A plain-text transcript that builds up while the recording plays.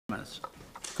pass.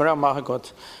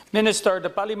 Minister, the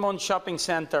Ballymun Shopping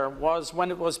Centre was, when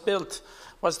it was built,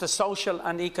 was the social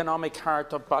and economic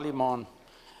heart of Ballymun.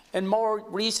 In more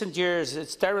recent years,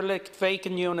 its derelict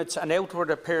vacant units and outward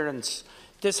appearance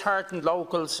disheartened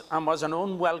locals and was an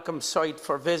unwelcome sight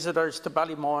for visitors to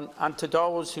Ballymun and to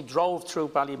those who drove through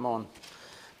Ballymun.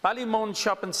 Ballymun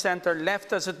Shopping Centre,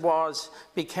 left as it was,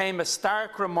 became a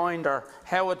stark reminder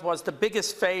how it was the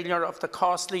biggest failure of the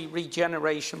costly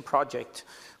regeneration project,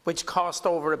 which cost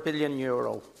over €1 billion.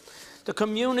 The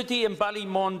community in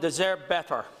Ballymun deserve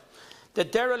better. The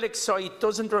derelict site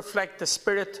doesn't reflect the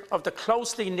spirit of the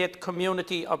closely knit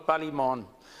community of Ballymun.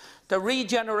 The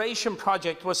regeneration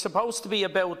project was supposed to be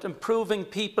about improving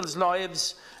people's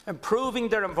lives, improving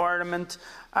their environment,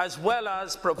 as well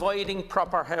as providing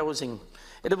proper housing.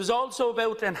 It was also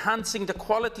about enhancing the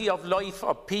quality of life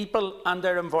of people and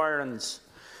their environs.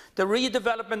 The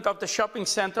redevelopment of the shopping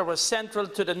centre was central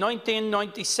to the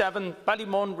 1997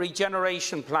 Ballymun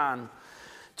Regeneration Plan.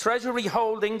 Treasury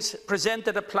Holdings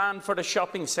presented a plan for the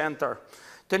shopping centre.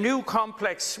 The new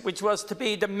complex, which was to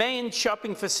be the main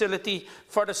shopping facility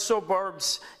for the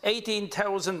suburb's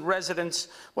 18,000 residents,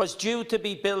 was due to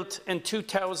be built in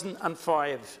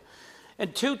 2005.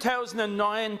 In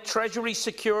 2009, Treasury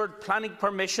secured planning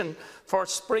permission for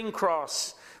Spring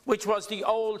Cross, which was the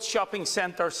old shopping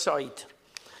centre site.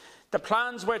 The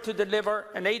plans were to deliver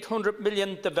an $800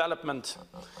 million development.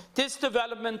 This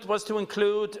development was to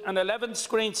include an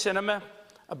 11-screen cinema,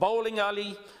 a bowling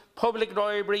alley, public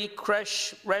library,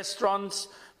 creche, restaurants,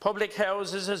 public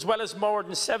houses, as well as more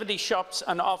than 70 shops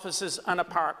and offices and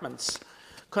apartments.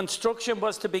 Construction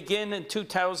was to begin in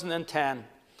 2010.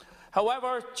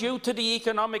 However, due to the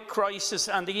economic crisis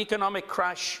and the economic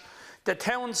crash, the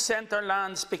town centre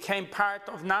lands became part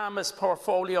of NAMA's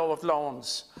portfolio of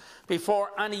loans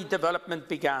before any development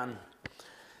began.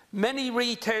 Many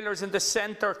retailers in the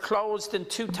centre closed in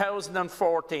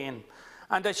 2014,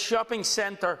 and the shopping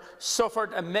centre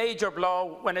suffered a major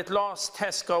blow when it lost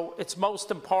Tesco, its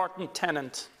most important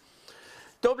tenant.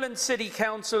 Dublin City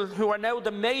Council, who are now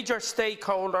the major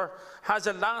stakeholder, has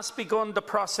at last begun the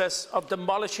process of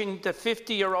demolishing the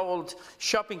 50-year-old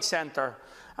shopping centre,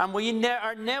 and we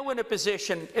are now in a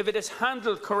position, if it is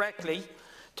handled correctly,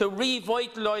 to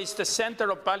revitalise the centre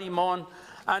of Ballymun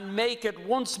and make it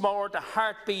once more the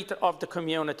heartbeat of the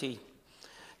community.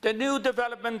 The new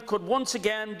development could once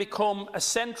again become a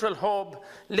central hub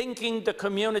linking the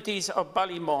communities of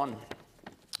Ballymun.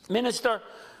 Minister,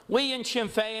 we in Sinn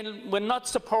Féin will not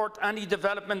support any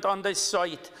development on this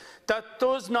site that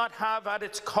does not have at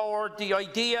its core the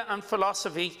idea and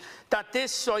philosophy that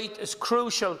this site is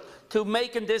crucial to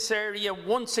making this area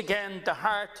once again the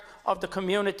heart of the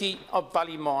community of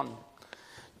Ballymun.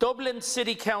 Dublin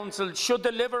City Council should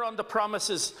deliver on the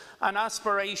promises and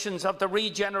aspirations of the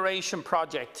regeneration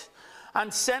project,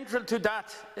 and central to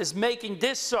that is making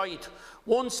this site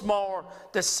once more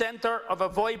the centre of a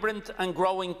vibrant and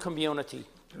growing community.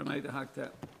 Thank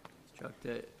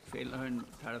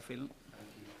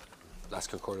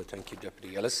you,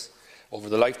 Deputy Ellis. Over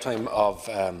the lifetime of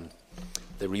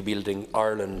the Rebuilding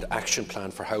Ireland Action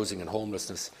Plan for Housing and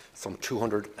Homelessness, some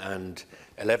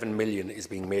 $211 million is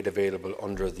being made available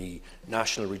under the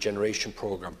National Regeneration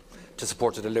Programme to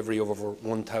support the delivery of over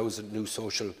 1,000 new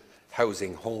social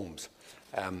housing homes.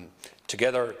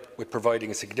 Together with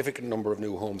providing a significant number of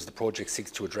new homes, the project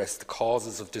seeks to address the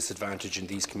causes of disadvantage in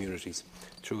these communities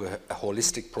through a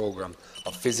holistic programme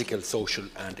of physical, social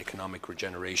and economic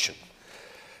regeneration.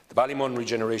 The Ballymun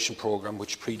Regeneration Programme,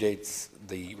 which predates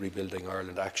the Rebuilding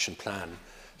Ireland Action Plan,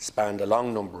 spanned a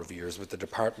long number of years, with the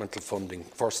departmental funding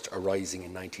first arising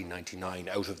in 1999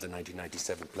 out of the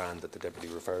 1997 plan that the Deputy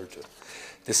referred to.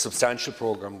 This substantial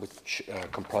programme, which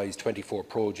comprised 24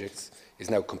 projects, is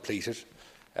now completed.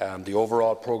 The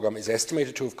overall programme is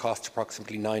estimated to have cost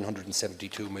approximately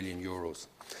 €972 million,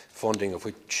 funding of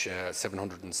which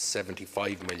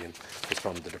 €775 million is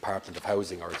from the Department of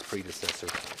Housing, or its predecessor,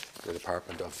 the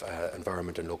Department of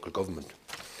Environment and Local Government.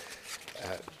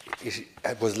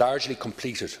 It was largely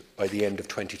completed by the end of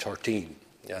 2013,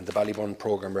 and the Ballymun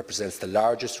programme represents the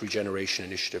largest regeneration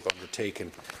initiative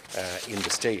undertaken in the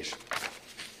state.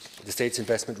 The state's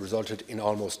investment resulted in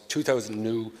almost 2,000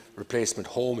 new replacement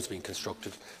homes being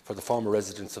constructed for the former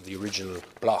residents of the original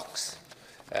blocks.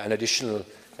 An additional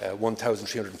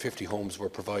 1,350 homes were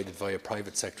provided via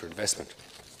private sector investment.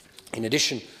 In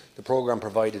addition, the programme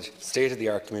provided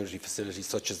state-of-the-art community facilities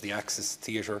such as the Axis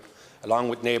Theatre, along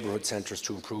with neighbourhood centres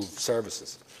to improve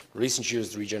services. In recent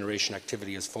years, the regeneration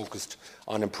activity has focused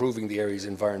on improving the area's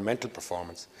environmental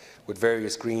performance with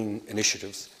various green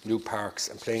initiatives, new parks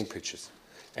and playing pitches.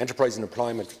 Enterprise and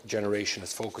employment generation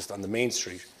has focused on the Main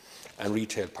Street and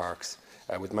retail parks,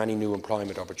 with many new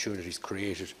employment opportunities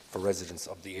created for residents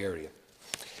of the area.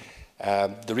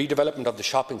 The redevelopment of the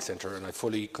shopping centre, and I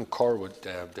fully concur with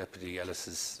Deputy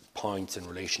Ellis's points in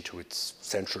relation to its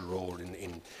central role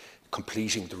in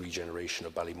completing the regeneration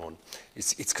of Ballymun.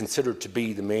 It's considered to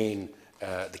be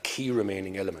the key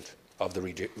remaining element of the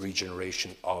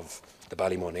regeneration of the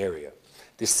Ballymun area.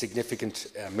 This significant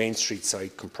Main Street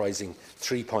site, comprising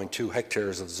 3.2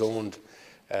 hectares of zoned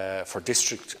for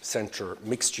district centre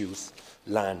mixed-use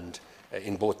land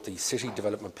in both the City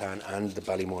Development Plan and the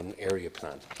Ballymun Area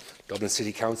Plan. Dublin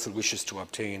City Council wishes to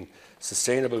obtain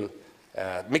sustainable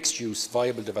mixed-use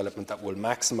viable development that will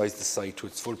maximise the site to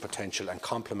its full potential and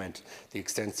complement the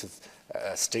extensive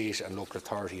state and local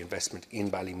authority investment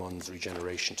in Ballymun's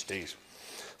regeneration to date.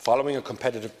 Following a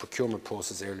competitive procurement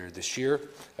process earlier this year,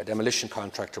 a demolition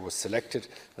contractor was selected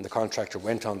and the contractor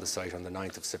went on the site on the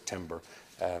 9th of September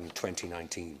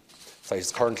 2019. The site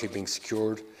is currently being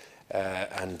secured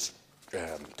and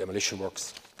demolition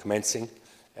works commencing,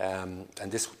 and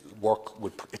this work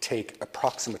would take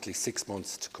approximately 6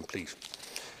 months to complete.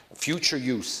 Future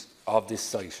use of this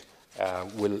site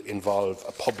will involve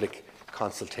a public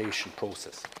consultation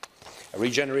process. A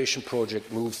regeneration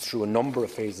project moves through a number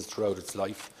of phases throughout its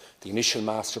life: the initial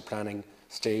master planning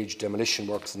stage, demolition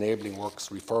works, enabling works,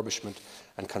 refurbishment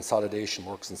and consolidation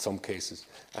works in some cases,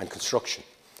 and construction.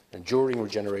 An enduring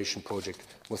regeneration project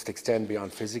must extend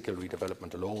beyond physical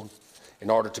redevelopment alone. In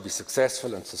order to be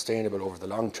successful and sustainable over the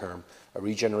long term, a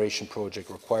regeneration project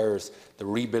requires the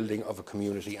rebuilding of a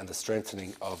community and the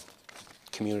strengthening of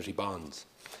community bonds.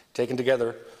 Taken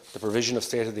together, the provision of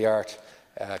state-of-the-art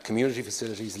community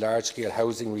facilities, large-scale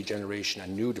housing regeneration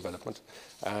and new development,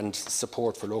 and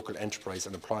support for local enterprise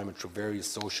and employment through various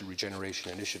social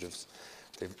regeneration initiatives,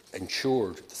 they've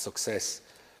ensured the success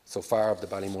so far of the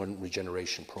Ballymun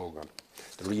regeneration programme.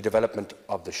 The redevelopment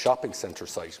of the shopping centre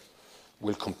site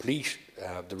will complete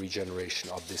the regeneration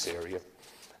of this area,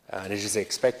 and it is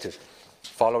expected,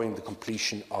 following the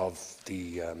completion of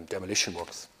the demolition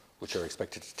works, which are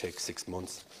expected to take 6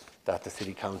 months, that the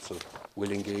City Council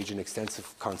will engage in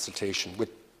extensive consultation with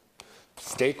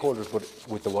stakeholders, but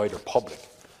with the wider public,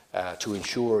 to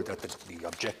ensure that the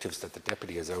objectives that the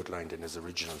Deputy has outlined in his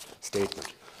original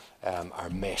statement are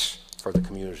met for the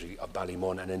community of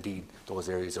Ballymun, and indeed those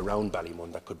areas around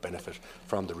Ballymun that could benefit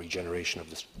from the regeneration of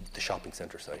the shopping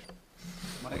centre site.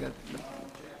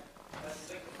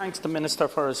 Thanks to the Minister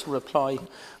for his reply,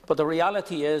 but the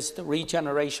reality is the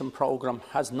regeneration programme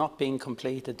has not been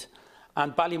completed,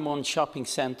 and Ballymun Shopping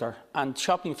Centre and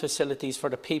shopping facilities for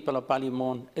the people of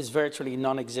Ballymun is virtually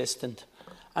non-existent,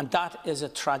 and that is a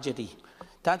tragedy.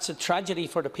 That's a tragedy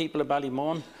for the people of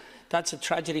Ballymun. That's a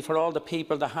tragedy for all the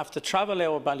people that have to travel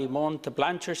out of Ballymun to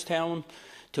Blanchardstown,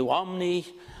 to Omni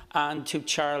and to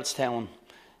Charlestown.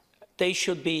 They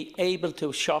should be able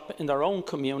to shop in their own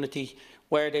community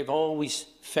where they've always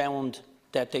found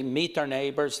that they meet their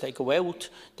neighbours, they go out,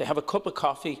 they have a cup of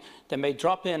coffee, they may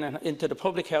drop into the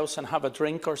public house and have a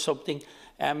drink or something.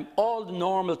 All the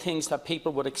normal things that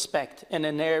people would expect in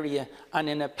an area and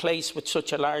in a place with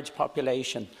such a large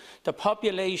population. The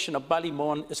population of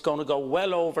Ballymun is going to go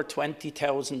well over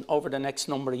 20,000 over the next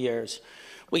number of years.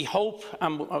 We hope,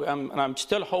 and I'm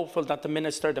still hopeful, that the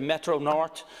Minister, the Metro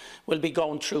North, will be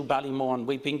going through Ballymun.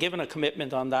 We've been given a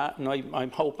commitment on that, and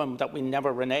I'm hoping that we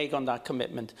never renege on that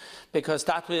commitment, because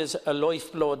that is a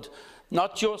lifeblood,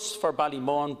 not just for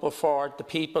Ballymun, but for the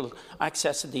people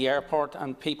accessing the airport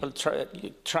and people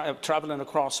travelling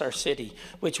across our city,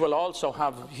 which will also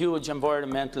have huge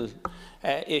environmental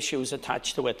issues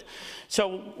attached to it.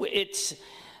 So it's,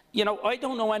 you know, I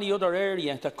don't know any other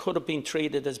area that could have been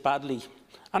treated as badly.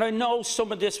 And I know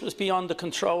some of this was beyond the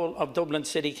control of Dublin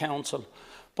City Council,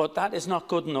 but that is not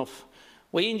good enough.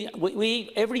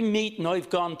 Every meeting I've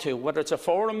gone to, whether it's a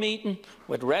forum meeting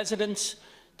with residents,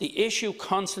 the issue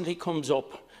constantly comes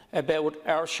up about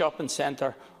our shopping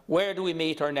centre. Where do we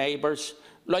meet our neighbours,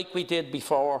 like we did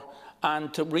before,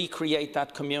 and to recreate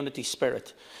that community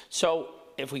spirit. So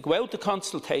if we go out to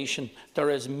consultation,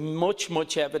 there is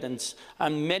much evidence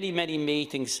and many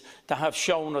meetings that have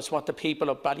shown us what the people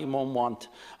of Ballymun want.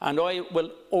 And I will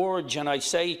urge, and I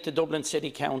say to Dublin City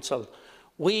Council,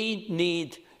 we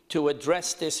need to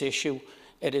address this issue.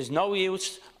 It is no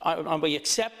use, and we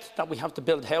accept that we have to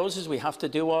build houses, we have to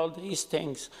do all these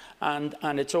things, and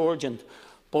it's urgent.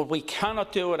 But we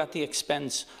cannot do it at the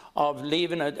expense of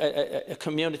leaving a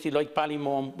community like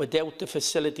Ballymun without the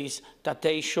facilities that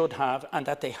they should have and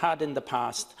that they had in the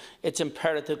past. It's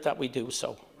imperative that we do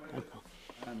so.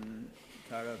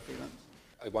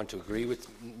 I want to agree with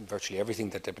virtually everything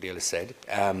that Deputy Ellis said.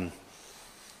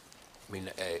 I mean,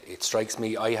 it strikes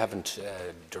me, I haven't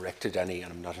directed any,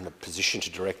 and I'm not in a position to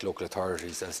direct local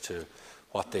authorities as to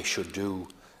what they should do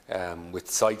with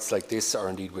sites like this, or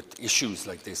indeed with issues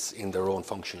like this in their own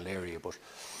functional area. But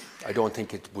I don't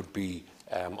think it would be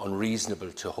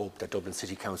unreasonable to hope that Dublin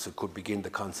City Council could begin the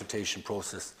consultation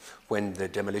process when the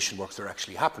demolition works are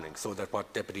actually happening, so that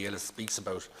what Deputy Ellis speaks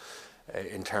about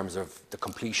in terms of the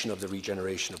completion of the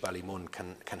regeneration of Ballymun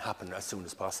can happen as soon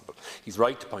as possible. He's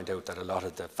right to point out that a lot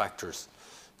of the factors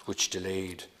which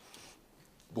delayed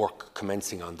work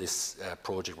commencing on this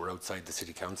project were outside the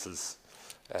City Council's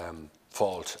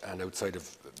fault and outside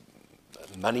of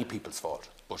many people's fault.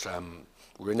 But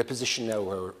we're in a position now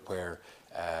where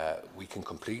we can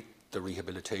complete the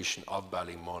rehabilitation of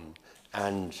Ballymun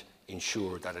and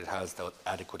ensure that it has the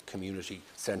adequate community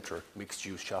centre,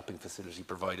 mixed-use shopping facility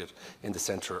provided in the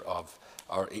centre of,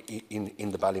 or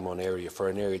in the Ballymun area, for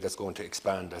an area that's going to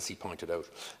expand, as he pointed out.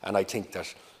 And I think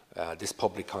that this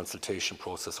public consultation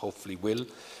process hopefully will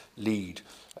lead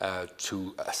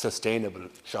to a sustainable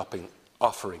shopping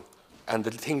offering. And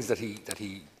the things that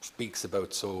he speaks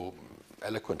about so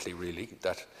eloquently, really,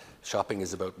 that shopping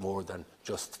is about more than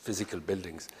just physical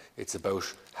buildings. It's about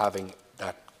having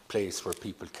that place where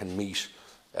people can meet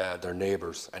their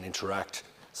neighbours and interact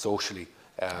socially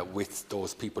with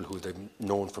those people who they've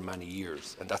known for many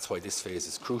years. And that's why this phase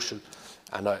is crucial.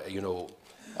 And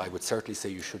I would certainly say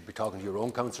you should be talking to your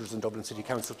own councillors in Dublin City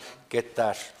Council, get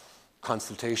that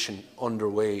consultation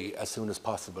underway as soon as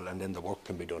possible, and then the work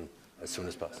can be done as soon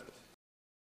as possible.